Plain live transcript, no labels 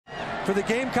For the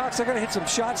Gamecocks, they're going to hit some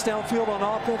shots downfield on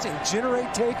offense and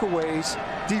generate takeaways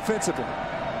defensively.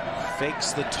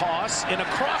 Fakes the toss and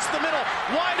across the middle.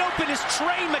 Wide open is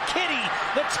Trey McKitty,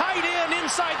 the tight end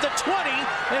inside the 20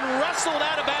 and wrestled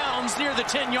out of bounds near the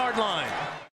 10-yard line.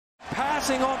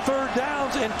 Passing on third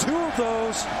downs, and 2 of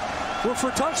those were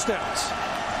for touchdowns.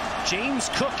 James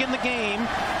Cook in the game.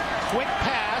 Quick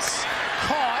pass.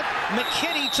 Caught.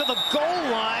 McKitty to the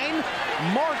goal line.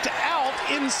 Marked out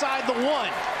inside the 1.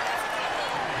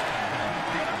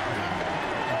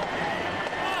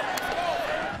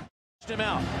 Him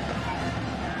out.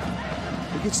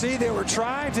 You can see they were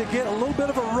trying to get a little bit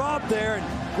of a rub there,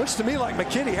 and looks to me like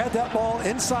McKitty had that ball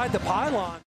inside the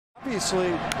pylon. Obviously,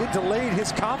 it delayed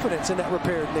his confidence in that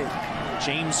repaired knee.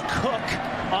 James Cook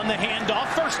on the handoff,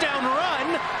 first down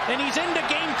run, and he's into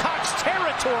Gamecocks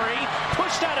territory,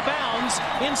 pushed out of bounds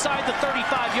inside the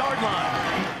 35-yard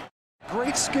line.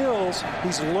 Great skills.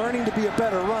 He's learning to be a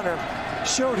better runner.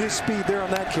 Showed his speed there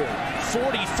on that carry.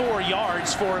 44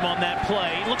 yards for him on that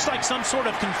play. Looks like some sort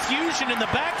of confusion in the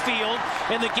backfield,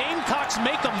 and the Gamecocks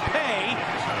make them pay.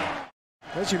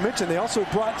 As you mentioned, they also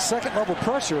brought second-level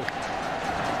pressure.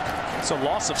 It's a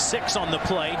loss of 6 on the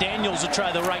play. Daniels will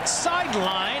try the right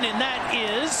sideline, and that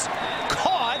is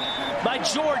caught by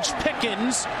George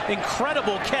Pickens.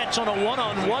 Incredible catch on a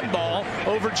one-on-one ball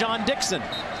over John Dixon.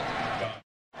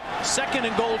 2nd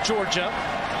and goal, Georgia.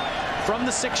 From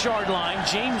the 6-yard line,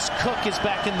 James Cook is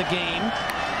back in the game.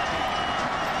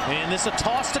 And this is a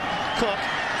toss to Cook.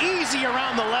 Easy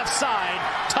around the left side.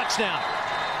 Touchdown.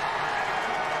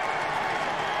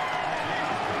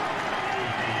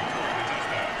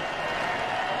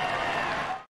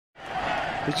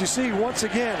 Did you see, once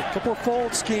again, a couple of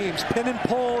fold schemes, pin and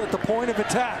pull at the point of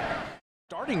attack.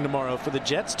 Starting tomorrow for the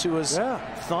Jets. Tua's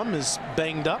thumb is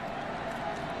banged up.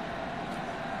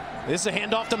 This is a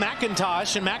handoff to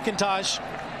McIntosh, and McIntosh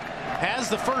has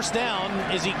the first down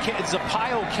as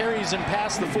Zapile carries him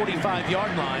past the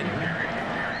 45-yard line.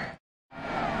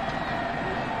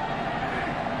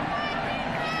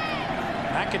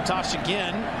 McIntosh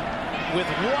again with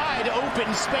wide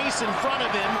open space in front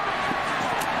of him.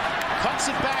 Cuts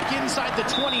it back inside the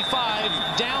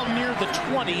 25, down near the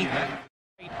 20.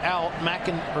 Out,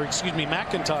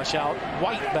 McIntosh out,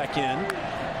 White back in.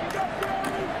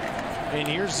 And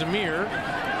here's Zamir,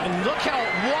 and look how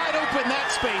wide open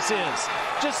that space is.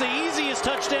 Just the easiest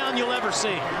touchdown you'll ever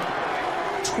see.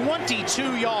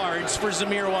 22 yards for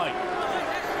Zamir White.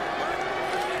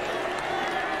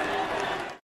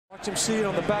 Watch him see it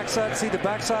on the backside, see the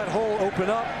backside hole open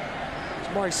up.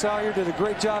 Jamari Salyer did a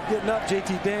great job getting up.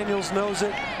 JT Daniels knows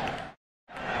it.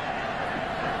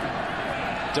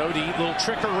 Doty, little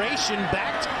trickeration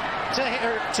back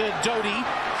to Doty.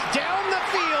 Down the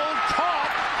field,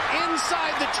 caught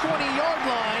inside the 20-yard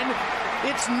line.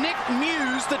 It's Nick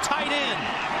Muse, the tight end.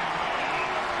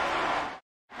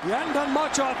 He hadn't done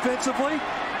much offensively.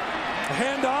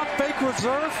 Handoff, fake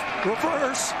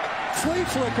reverse, flea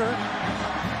flicker.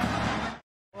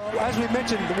 Well, as we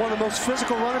mentioned, one of the most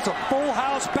physical runners, a full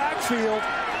house backfield.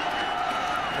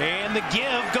 And the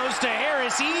give goes to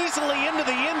Harris easily into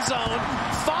the end zone,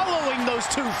 following those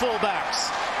two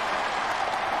fullbacks.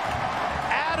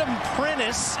 Adam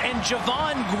Prentice and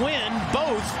Javon Gwynn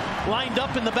both lined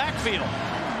up in the backfield.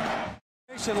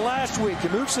 Last week, to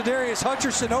move Sedarius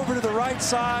Hutcherson over to the right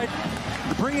side,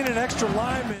 bring in an extra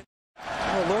lineman.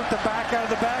 Alert the back out of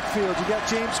the backfield. You got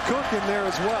James Cook in there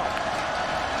as well.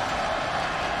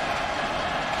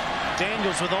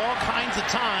 Daniels with all kinds of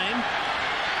time.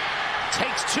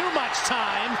 Takes too much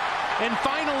time, and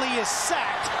finally is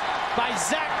sacked by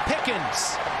Zach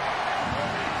Pickens.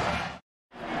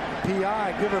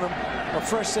 PI giving him a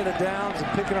fresh set of downs and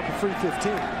picking up a free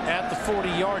 15. At the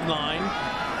 40-yard line,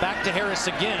 back to Harris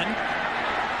again.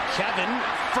 Kevin,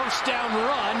 first down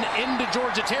run into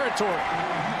Georgia territory.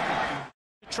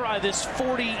 Try this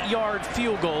 40-yard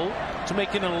field goal to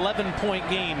make it an 11-point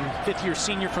game. Fifth-year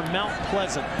senior from Mount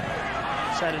Pleasant.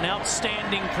 He's had an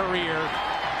outstanding career.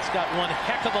 He's got one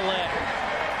heck of a leg.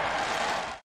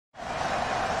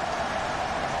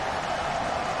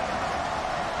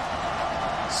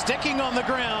 Sticking on the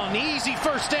ground, easy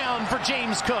first down for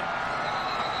James Cook.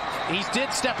 He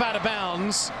did step out of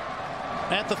bounds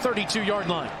at the 32-yard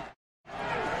line.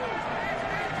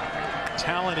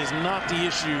 Talent is not the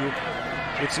issue.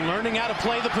 It's learning how to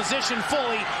play the position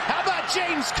fully. How about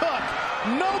James Cook?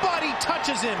 Nobody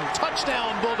touches him.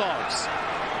 Touchdown, Bulldogs.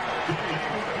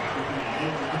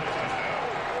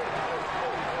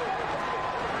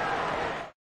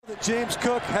 James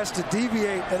Cook has to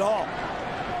deviate at all.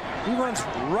 He runs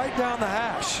right down the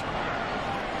hash.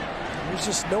 There's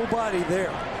just nobody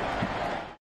there.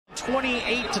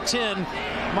 28-10.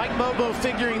 Mike Bobo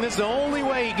figuring this is the only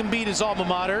way he can beat his alma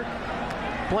mater.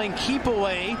 Playing keep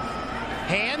away.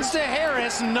 Hands to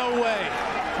Harris. No way.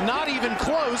 Not even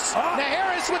close. Now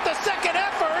Harris with the second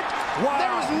effort. Wow.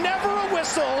 There was never a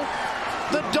whistle.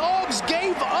 The Dogs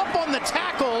gave up on the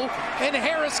tackle, and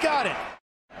Harris got it.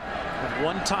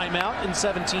 One timeout in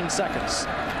 17 seconds.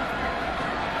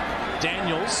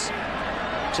 Daniels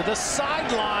to the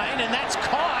sideline, and that's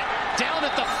caught down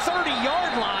at the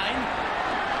 30-yard line.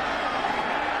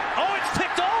 Oh, it's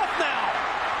picked off now.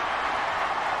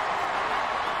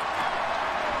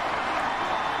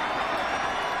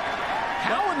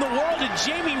 How in the world did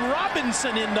Jamie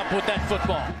Robinson end up with that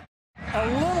football? A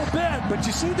little bit, but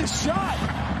you see the shot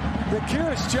that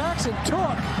Georgia Jackson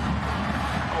took.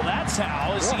 Well, that's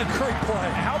how. What a great play.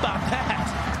 How about that?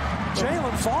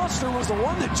 Jalen Foster was the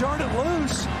one that jarred it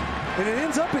loose, and it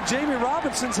ends up in Jamie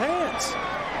Robinson's hands.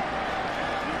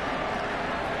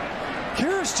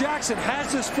 Georgia Jackson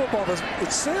has this football.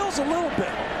 It sails a little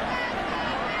bit.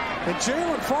 And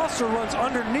Jalen Foster runs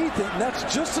underneath it, and that's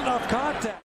just enough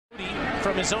contact.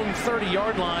 From his own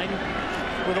 30-yard line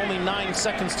with only 9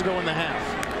 seconds to go in the half.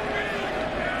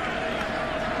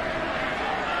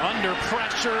 Under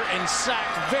pressure and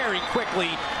sacked very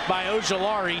quickly by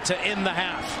Ojulari to end the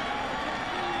half.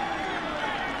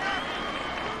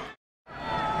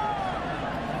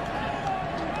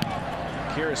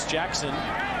 Georgia Jackson,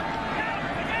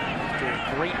 after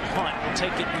a great punt, will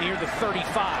take it near the 35.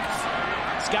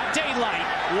 He's got daylight.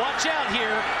 Watch out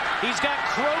here. He's got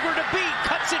Kroger to beat.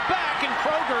 Cuts it back, and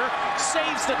Kroger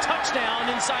saves the touchdown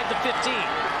inside the 15.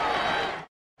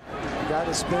 The guy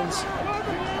that spends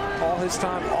all his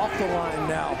time off the line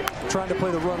now, trying to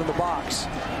play the run in the box.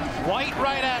 White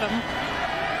right at him.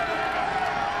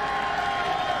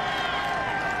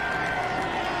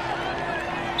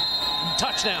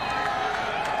 Touchdown.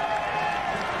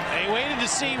 They waited to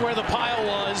see where the pile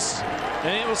was,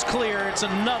 and it was clear. It's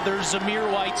another Zamir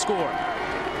White score.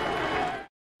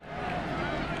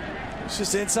 It's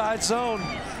just inside zone,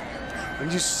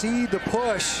 and you see the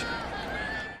push.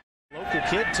 Local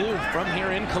kid, too, from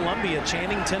here in Columbia.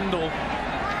 Channing Tindall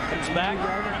comes back,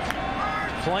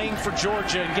 playing for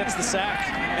Georgia, and gets the sack.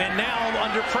 And now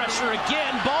under pressure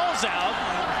again, ball's out,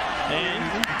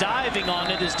 and diving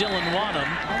on it is Dylan Wanham.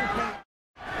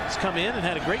 He's come in and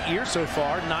had a great year so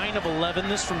far, 9 of 11,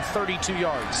 this from 32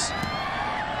 yards.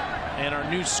 And our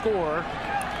new score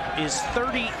is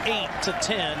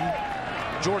 38-10.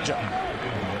 Georgia.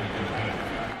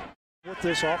 What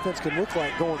this offense can look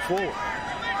like going forward.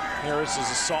 Harris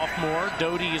is a sophomore.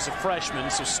 Doty is a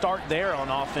freshman, so start there on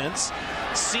offense.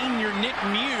 Senior Nick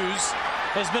Muse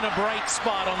has been a bright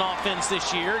spot on offense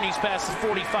this year, and he's past the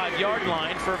 45-yard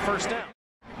line for a first down.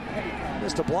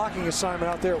 Missed a blocking assignment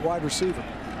out there at wide receiver.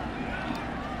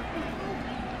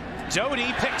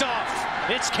 Doty picked off.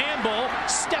 It's Campbell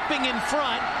stepping in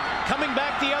front, coming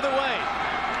back the other way.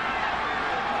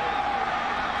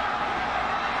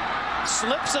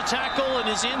 Slips a tackle and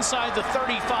is inside the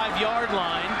 35-yard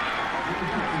line.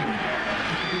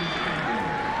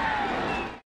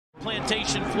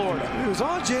 Plantation, Florida. He was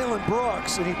on Jalen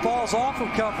Brooks, and he falls off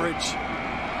of coverage.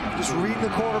 Just reading the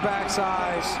quarterback's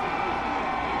eyes.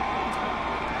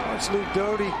 Watch Luke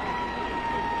Doty.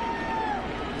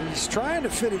 He's trying to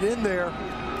fit it in there,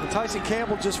 and Tyson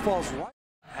Campbell just falls right.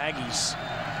 Aggies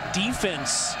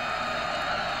defense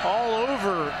all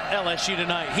over LSU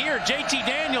tonight. Here, JT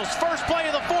Daniels, first play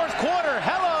of the fourth quarter.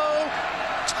 Hello,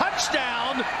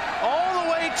 touchdown all the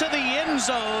way to the end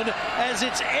zone as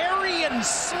it's Arian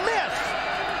Smith.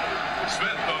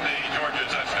 Smith on the Georgia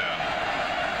touchdown.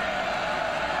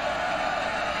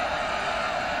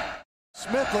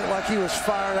 Smith looked like he was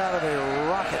fired out of a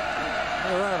rocket.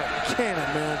 Or out of a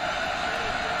cannon, man.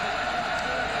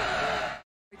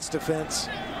 It's defense.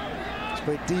 He's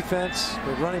played defense,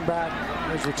 played running back.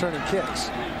 He's returning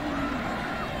kicks.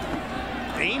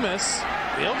 Amos,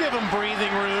 he'll give him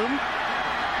breathing room.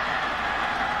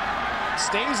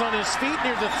 Stays on his feet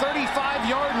near the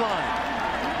 35-yard line.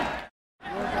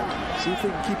 See if they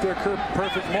can keep their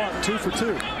perfect mark, 2 for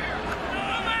 2.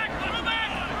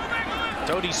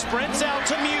 Doty sprints out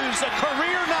to Muse, a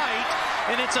career night,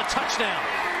 and it's a touchdown.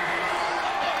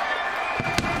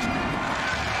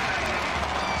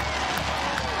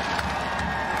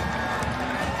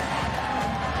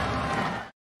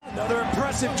 Another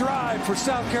impressive drive for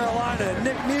South Carolina.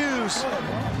 Nick Muse,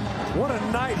 what a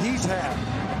night he's had.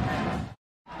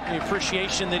 The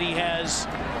appreciation that he has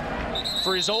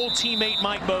for his old teammate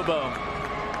Mike Bobo.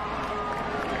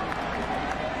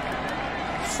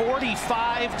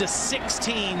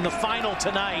 45-16, the final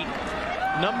tonight.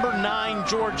 Number 9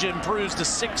 Georgia improves to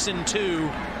 6-2.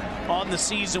 on the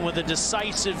season with a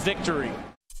decisive victory.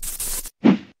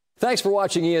 Thanks for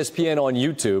watching ESPN on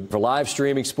YouTube. For live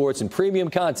streaming sports and premium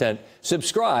content,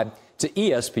 subscribe to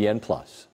ESPN+.